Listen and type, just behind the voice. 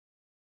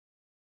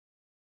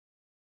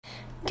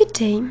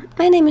day,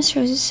 my name is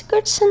Rosie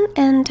Sigurdsson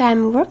and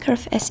I'm a worker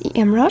of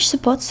semrush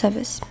support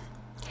service.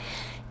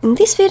 In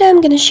this video I'm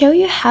going to show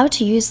you how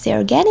to use the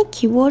organic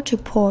keyword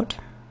report.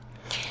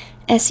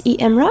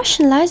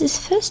 semrush analyzes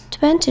first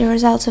 20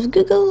 results of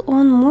Google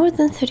on more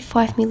than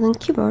 35 million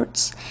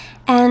keywords,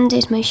 and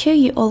it may show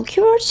you all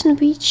keywords on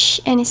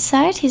which any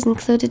site is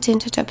included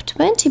into top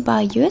 20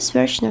 by US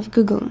version of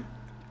Google.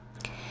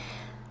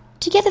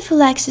 To get the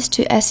full access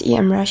to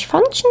semrush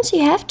functions,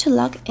 you have to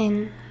log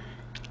in.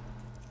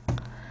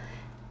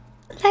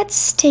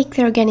 Let's take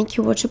the organic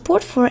keyword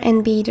report for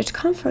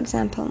nba.com, for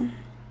example.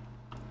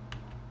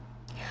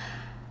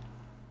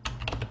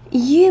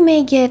 You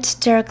may get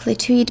directly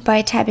to it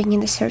by typing in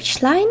the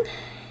search line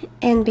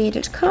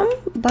nba.com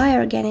by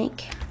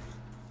organic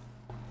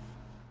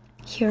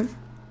here.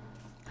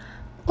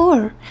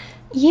 Or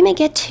you may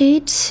get to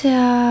it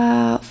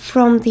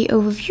from the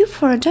overview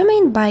for a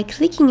domain by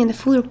clicking in the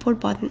full report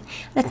button.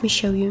 Let me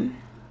show you.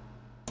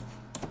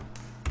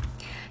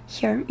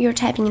 Here, you're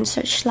typing in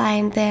search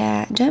line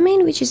the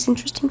domain which is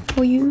interesting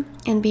for you,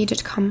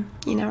 nba.com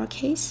in our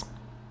case.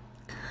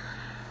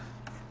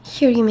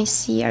 Here you may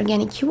see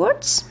organic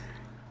keywords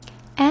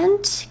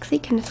and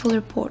click on the full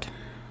report.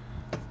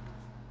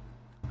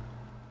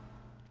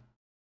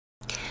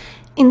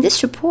 In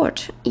this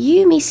report,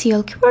 you may see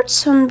all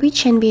keywords on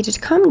which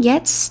nba.com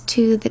gets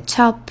to the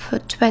top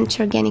 20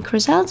 organic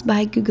results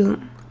by Google.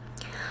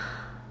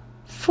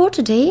 For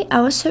today,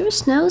 our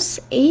service knows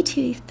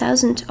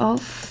 80,000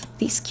 of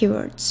these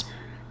keywords.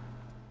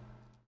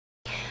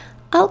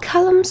 All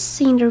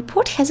columns in the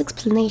report has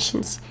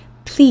explanations.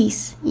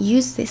 Please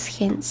use these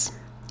hints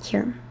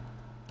here,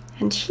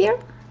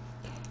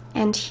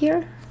 and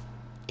here,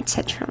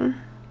 etc.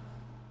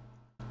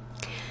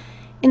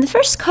 In the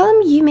first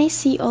column, you may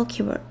see all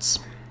keywords.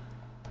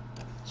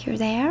 Here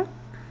they are.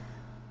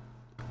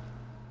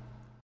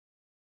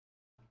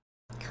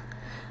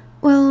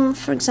 Well,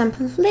 for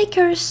example,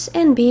 Lakers,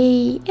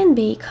 NBA,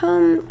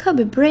 NBA.com,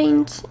 Kobe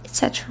Bryant,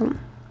 etc.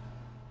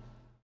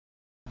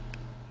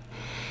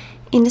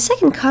 In the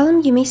second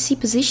column, you may see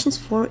positions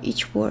for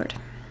each word.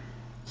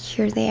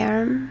 Here they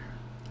are.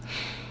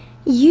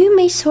 You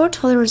may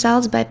sort all the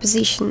results by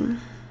position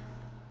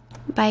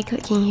by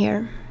clicking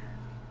here.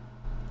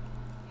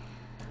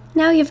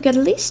 Now you've got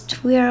a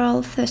list where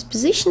all first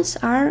positions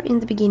are in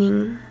the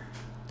beginning.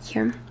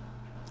 Here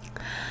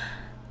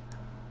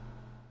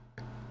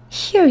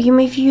you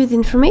may view the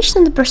information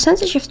on the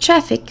percentage of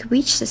traffic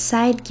which the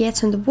site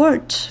gets on the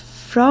word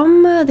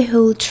from the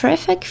whole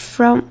traffic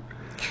from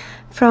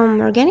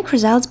organic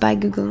results by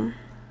Google.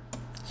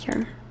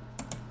 Here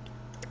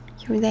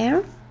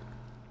there.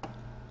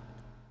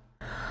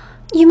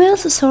 You may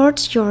also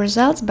sort your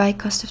results by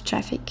cost of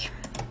traffic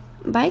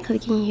by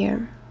clicking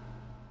here.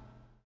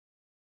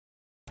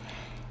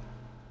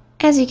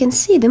 As you can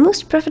see, the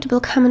most profitable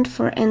comment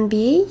for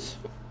NBA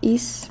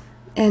is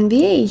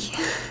NBA.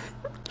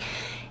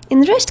 In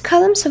the rest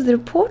columns of the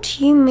report,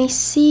 you may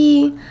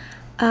see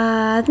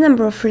the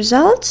number of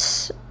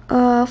results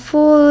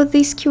for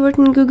this keyword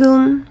in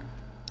Google,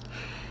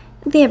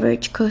 the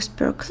average cost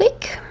per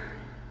click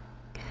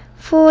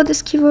for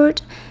this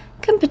keyword,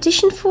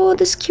 competition for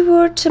this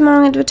keyword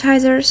among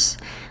advertisers.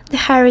 The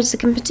higher is the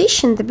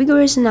competition, the bigger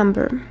is the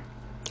number,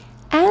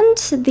 and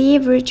the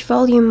average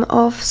volume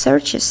of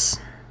searches.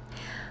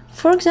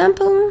 For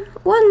example,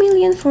 1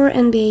 million for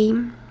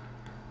NBA.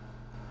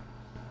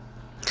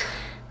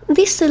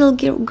 These little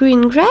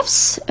green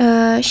graphs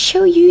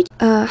show you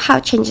how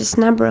changes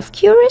number of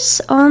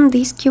queries on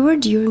this keyword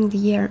during the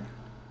year.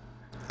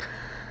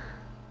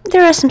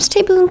 There are some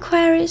stable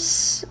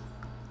inquiries.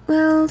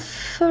 Well,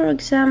 for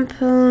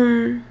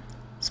example,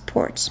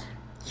 sports.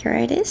 Here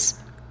it is.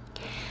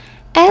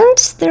 And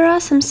there are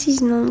some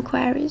seasonal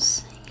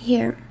inquiries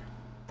here.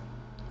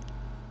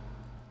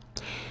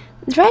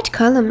 The right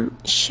column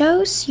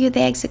shows you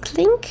the exact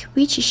link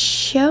which is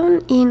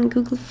shown in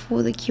Google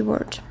for the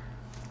keyword.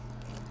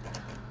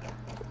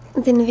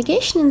 The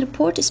navigation in the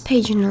report is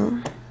paginal.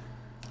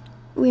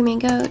 We may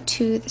go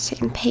to the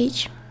second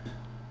page.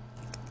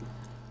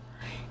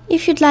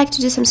 If you'd like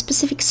to do some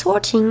specific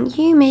sorting,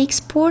 you may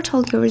export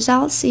all your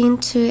results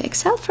into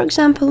Excel, for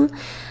example.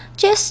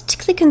 Just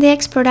click on the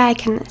export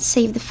icon,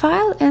 save the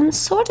file and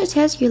sort it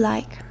as you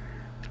like.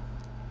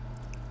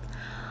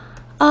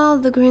 All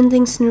the green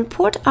links in the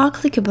report are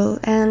clickable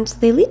and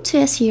they lead to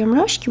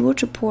semrush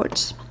keyword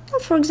reports.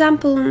 For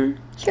example,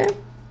 here.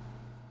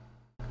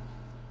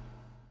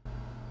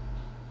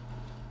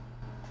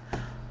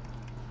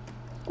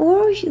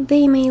 Or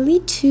they may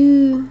lead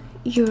to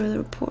URL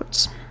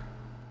reports.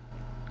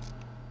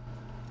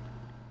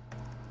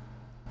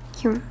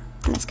 Here,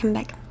 let's come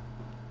back.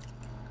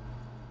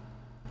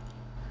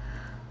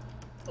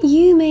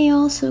 You may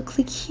also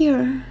click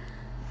here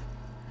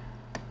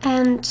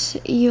and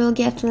you'll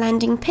get a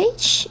landing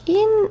page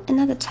in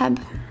another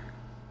tab.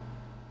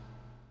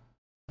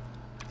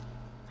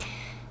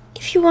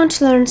 If you want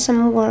to learn some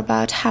more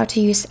about how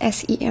to use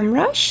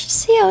semrush,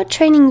 see our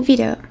training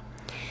video.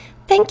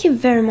 Thank you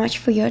very much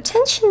for your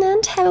attention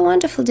and have a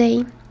wonderful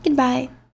day. Goodbye.